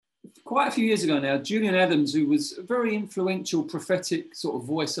quite a few years ago now, Julian Adams, who was a very influential prophetic sort of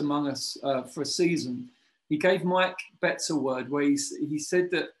voice among us for a season, he gave Mike Betts a word where he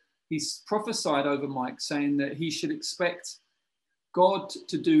said that he's prophesied over Mike, saying that he should expect God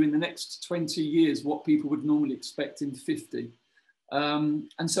to do in the next 20 years what people would normally expect in 50. And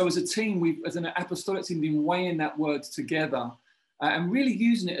so as a team, as an apostolic team, been weighing that word together and really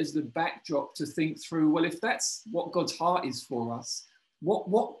using it as the backdrop to think through, well, if that's what God's heart is for us,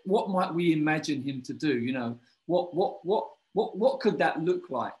 what might we imagine him to do? You know, what could that look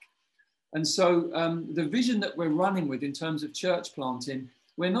like? And so the vision that we're running with in terms of church planting,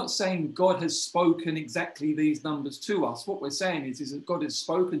 we're not saying God has spoken exactly these numbers to us. What we're saying is that God has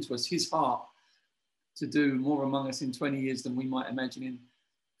spoken to us, his heart, to do more among us in 20 years than we might imagine in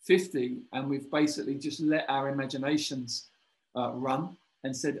 50. And we've basically just let our imaginations run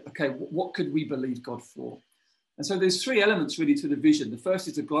and said, okay, what could we believe God for? And so there's three elements really to the vision. The first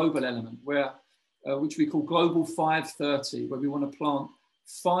is a global element, which we call Global 530, where we want to plant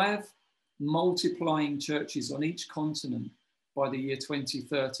 5 multiplying churches on each continent by the year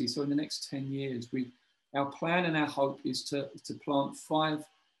 2030. So in the next 10 years, our plan and our hope is to plant 5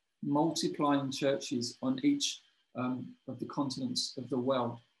 multiplying churches on each of the continents of the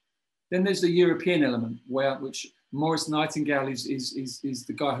world. Then there's the European element, which Maurice Nightingale is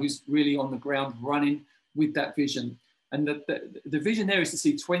the guy who's really on the ground running with that vision. And the vision there is to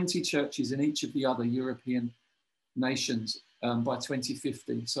see 20 churches in each of the other European nations by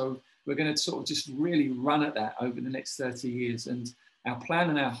 2050. So we're going to sort of just really run at that over the next 30 years. And our plan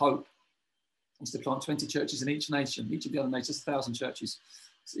and our hope is to plant 20 churches in each nation, each of the other nations, 1,000 churches,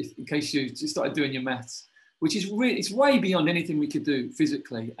 in case you just started doing your maths, which is really, it's way beyond anything we could do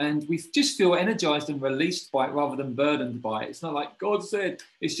physically. And we just feel energized and released by it rather than burdened by it. It's not like God said,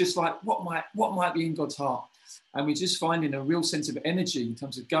 it's just like, what might be in God's heart? And we're just finding a real sense of energy in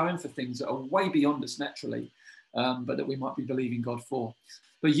terms of going for things that are way beyond us naturally, but that we might be believing God for.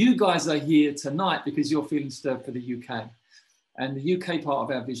 But you guys are here tonight because you're feeling stirred for the UK. And the UK part of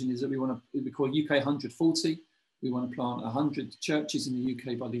our vision is that we call UK 140. We want to plant 100 churches in the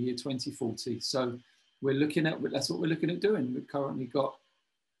UK by the year 2040. So that's what we're looking at doing. We've currently got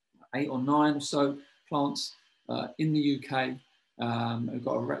 8 or 9 or so plants in the UK. We've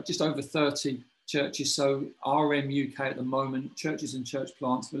got just over 30 churches. So RM UK at the moment, churches and church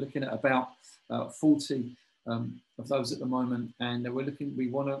plants, we're looking at about 40 of those at the moment, and we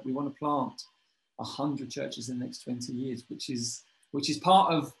want to plant 100 churches in the next 20 years, which is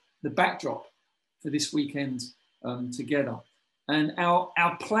part of the backdrop for this weekend together. And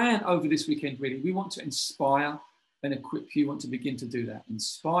our plan over this weekend, really, we want to inspire and equip you. Want to begin to do that,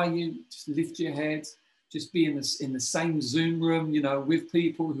 inspire you, just lift your head, just be in the same Zoom room, you know, with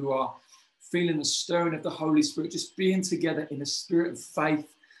people who are feeling the stirring of the Holy Spirit, just being together in a spirit of faith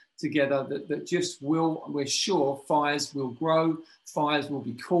together, that just we're sure fires will grow, fires will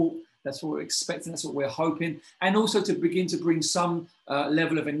be caught. That's what we're expecting, that's what we're hoping. And also to begin to bring some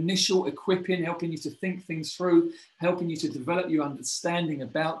level of initial equipping, helping you to think things through, helping you to develop your understanding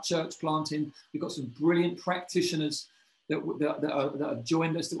about church planting. We've got some brilliant practitioners that have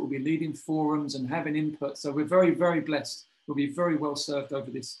joined us, that will be leading forums and having input. So we're very, very blessed. We'll be very well served over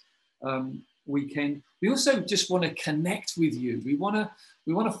this weekend. We also just want to connect with you. We want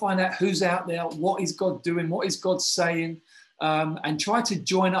to find out who's out there, what is God doing, what is God saying, and try to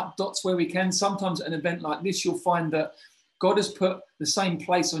join up dots where we can. Sometimes at an event like this, you'll find that God has put the same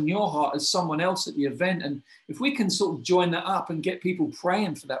place on your heart as someone else at the event. And if we can sort of join that up and get people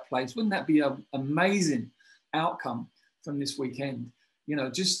praying for that place, wouldn't that be an amazing outcome from this weekend? You know,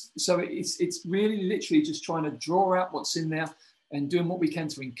 just so it's really literally just trying to draw out what's in there and doing what we can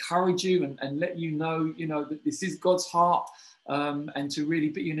to encourage you and let you know, that this is God's heart, and to really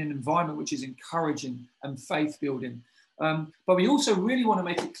put you in an environment which is encouraging and faith building. But we also really want to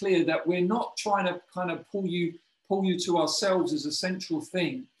make it clear that we're not trying to kind of pull you to ourselves as a central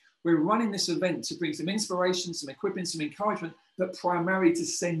thing. We're running this event to bring some inspiration, some equipping, some encouragement, but primarily to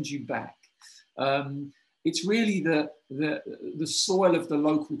send you back. It's really the soil of the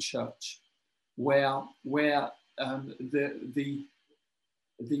local church where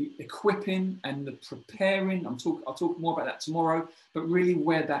the equipping and the preparing, I'll talk more about that tomorrow, but really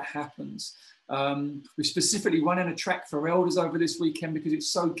where that happens. We're specifically running a track for elders over this weekend because it's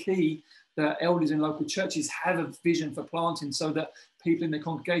so key that elders in local churches have a vision for planting, so that people in the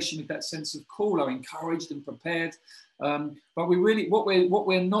congregation with that sense of call are encouraged and prepared. But what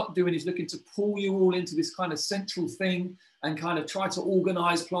we're not doing is looking to pull you all into this kind of central thing and kind of try to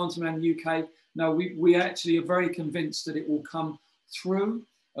organise planting around the UK. No, we actually are very convinced that it will come through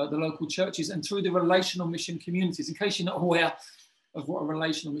the local churches and through the relational mission communities. In case you're not aware, of what a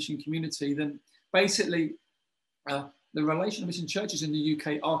relational mission community, then basically the relational mission churches in the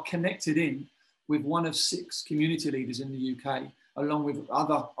UK are connected in with one of 6 community leaders in the UK, along with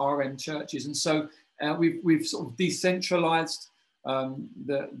other RM churches. And so we've sort of decentralized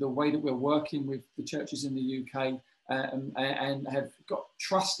the way that we're working with the churches in the UK, and have got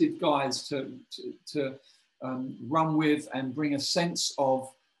trusted guys to run with and bring a sense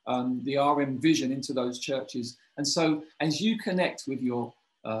of the RM vision into those churches. And so as you connect with your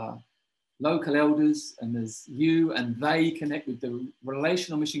local elders, and as you and they connect with the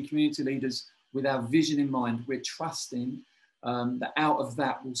relational mission community leaders with our vision in mind, we're trusting that out of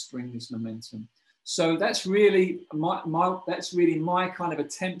that will spring this momentum. So that's really my kind of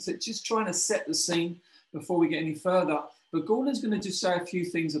attempt at just trying to set the scene before we get any further. But Gordon's going to just say a few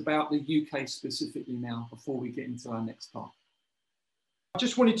things about the UK specifically now before we get into our next part. I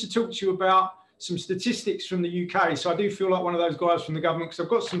just wanted to talk to you about some statistics from the UK. So I do feel like one of those guys from the government, because I've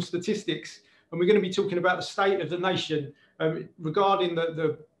got some statistics, and we're going to be talking about the state of the nation regarding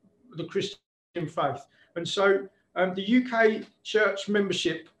the Christian faith. And so the UK church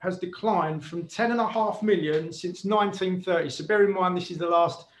membership has declined from 10.5 million since 1930. So bear in mind, this is the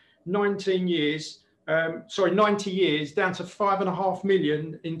last 90 years, down to 5.5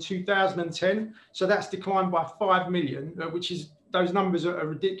 million in 2010. So that's declined by 5 million, which is, those numbers are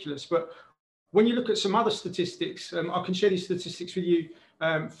ridiculous. But when you look at some other statistics, I can share these statistics with you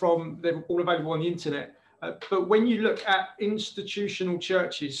they're all available on the internet. But when you look at institutional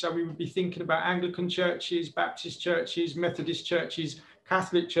churches, so we would be thinking about Anglican churches, Baptist churches, Methodist churches,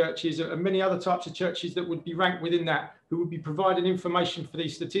 Catholic churches, and many other types of churches that would be ranked within that, who would be providing information for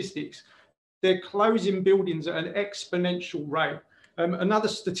these statistics, they're closing buildings at an exponential rate. Another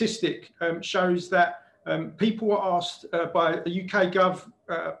statistic shows that people were asked by a UK Gov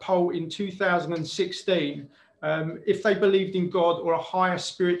poll in 2016 if they believed in God or a higher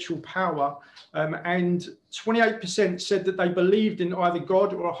spiritual power, and 28% said that they believed in either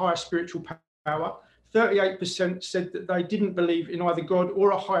God or a higher spiritual power. 38% said that they didn't believe in either God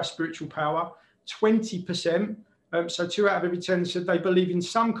or a higher spiritual power. 20%, so 2 out of every 10, said they believe in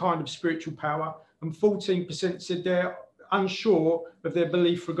some kind of spiritual power, and 14% said they're unsure of their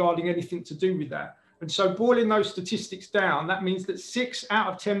belief regarding anything to do with that. And so boiling those statistics down, that means that 6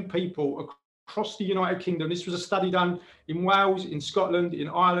 out of 10 people across the United Kingdom, this was a study done in Wales, in Scotland, in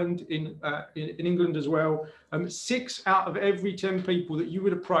Ireland, in England as well, 6 out of every 10 people that you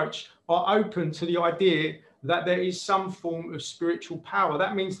would approach are open to the idea that there is some form of spiritual power.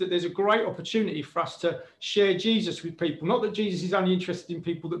 That means that there's a great opportunity for us to share Jesus with people. Not that Jesus is only interested in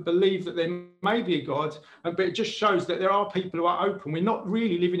people that believe that there may be a God, but it just shows that there are people who are open. We're not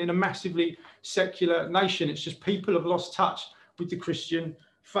really living in a massively secular nation. It's just people have lost touch with the Christian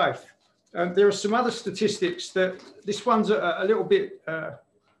faith. There are some other statistics that, this one's a little bit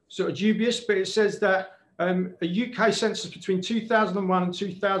sort of dubious, but it says that a UK census between 2001 and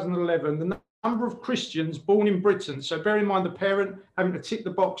 2011, the number of Christians born in Britain, so bear in mind the parent having to tick the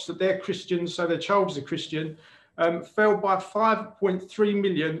box that they're Christians, so their child is a Christian, fell by 5.3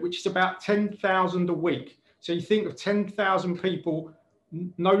 million, which is about 10,000 a week. So you think of 10,000 people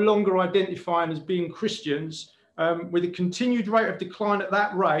no longer identifying as being Christians. With a continued rate of decline at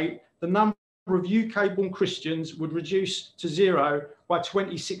that rate, the number of UK-born Christians would reduce to 0 by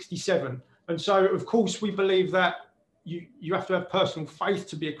 2067. And so, of course, we believe that you have to have personal faith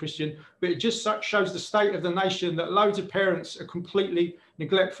to be a Christian, but it just shows the state of the nation that loads of parents are completely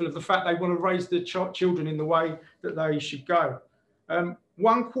neglectful of the fact they want to raise their children in the way that they should go.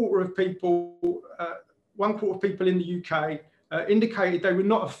 One quarter of people in the UK indicated they were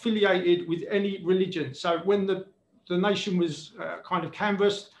not affiliated with any religion. So when the nation was kind of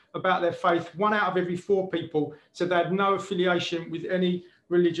canvassed about their faith, 1 out of every 4 people said they had no affiliation with any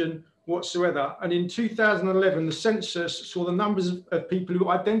religion whatsoever. And in 2011, the census saw the numbers of people who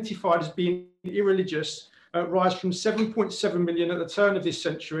identified as being irreligious rise from 7.7 million at the turn of this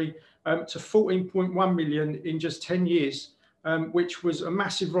century to 14.1 million in just 10 years, which was a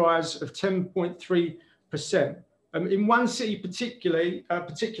massive rise of 10.3%. In one city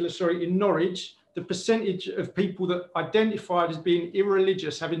in Norwich, the percentage of people that identified as being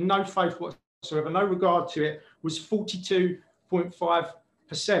irreligious, having no faith whatsoever, no regard to it, was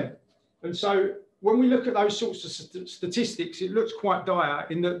 42.5%. And so when we look at those sorts of statistics, it looks quite dire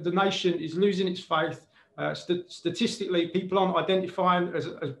in that the nation is losing its faith. Statistically, people aren't identifying as,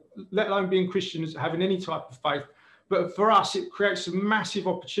 let alone being Christians, having any type of faith. But for us, it creates a massive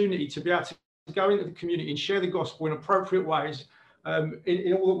opportunity to be able to go into the community and share the gospel in appropriate ways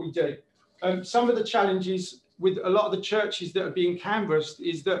in all that we do. Some of the challenges with a lot of the churches that are being canvassed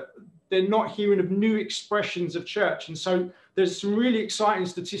is that they're not hearing of new expressions of church. And so there's some really exciting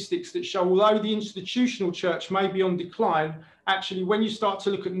statistics that show, although the institutional church may be on decline, actually, when you start to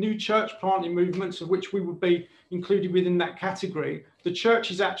look at new church planting movements, of which we would be included within that category, the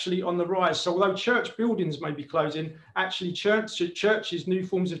church is actually on the rise. So although church buildings may be closing, actually churches, new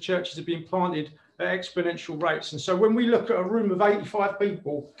forms of churches are being planted at exponential rates. And so when we look at a room of 85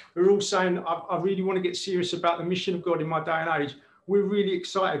 people who are all saying, I really want to get serious about the mission of God in my day and age, we're really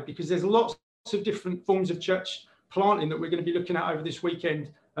excited because there's lots of different forms of church planting that we're going to be looking at over this weekend,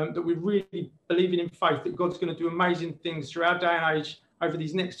 that we're really believing in faith that God's going to do amazing things through our day and age over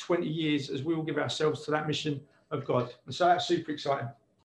these next 20 years as we all give ourselves to that mission of God. And so that's super exciting.